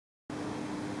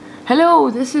Hello,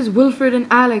 this is Wilfred and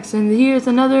Alex, and here's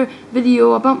another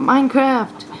video about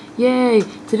Minecraft. Yay!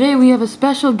 Today we have a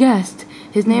special guest.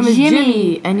 His name is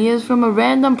Jimmy, and he is from a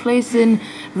random place in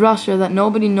Russia that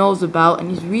nobody knows about, and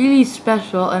he's really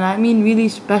special, and I mean really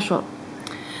special.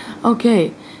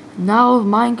 Okay, now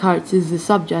minecarts is the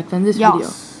subject on this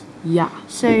video. Yeah.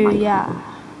 So yeah.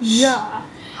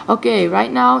 Okay,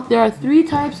 right now there are 3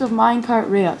 types of minecart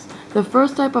rails. The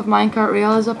first type of minecart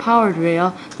rail is a powered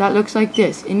rail that looks like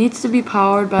this. It needs to be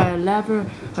powered by a lever,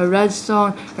 a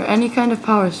redstone, or any kind of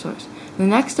power source. The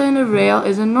next kind of rail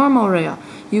is a normal rail.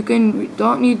 You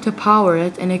don't need to power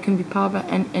it, and it can be powered by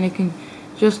and it can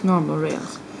just normal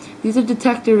rails. These are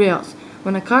detector rails.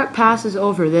 When a cart passes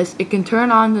over this, it can turn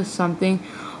on to something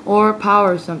or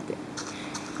power something.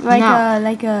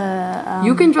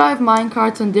 You can drive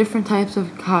minecarts on different types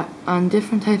of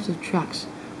tracks.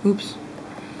 Oops.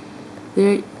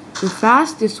 The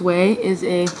fastest way is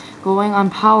going on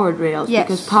powered rails,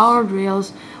 because powered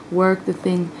rails work the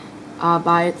thing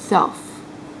by itself.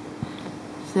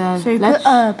 For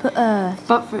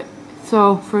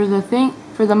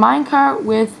the minecart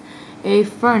with a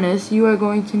furnace, you are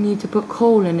going to need to put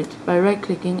coal in it by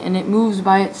right-clicking, and it moves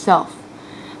by itself.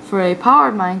 For a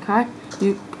powered minecart,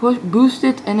 you boost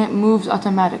it and it moves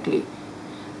automatically.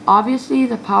 Obviously,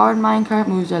 the powered minecart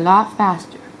moves a lot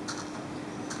faster.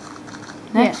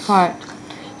 Next part.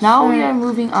 Now we are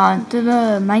moving on to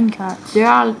the minecarts. There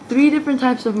are 3 different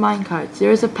types of minecarts.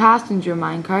 There is a passenger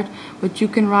minecart, which you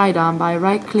can ride on by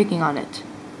right-clicking on it.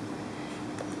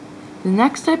 The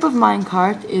next type of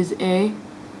minecart is a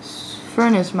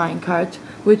furnace minecart,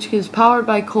 which is powered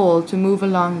by coal to move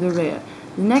along the rail.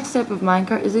 The next type of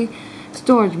minecart is a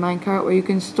storage minecart, where you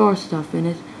can store stuff in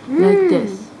it, like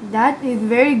this. That is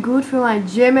very good for my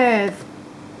Jimmy.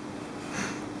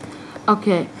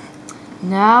 Okay.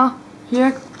 Now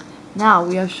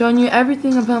we have shown you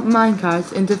everything about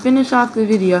minecarts, and to finish off the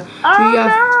video,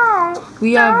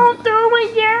 we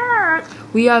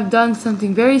have done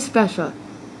something very special.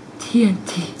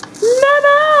 TNT.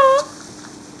 Mama!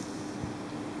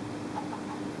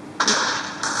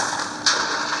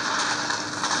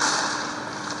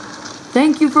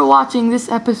 Thank you for watching this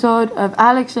episode of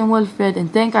Alex and Wilfred,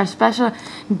 and thank our special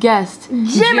guest,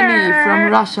 Jimmy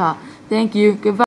from Russia. Thank you. Goodbye.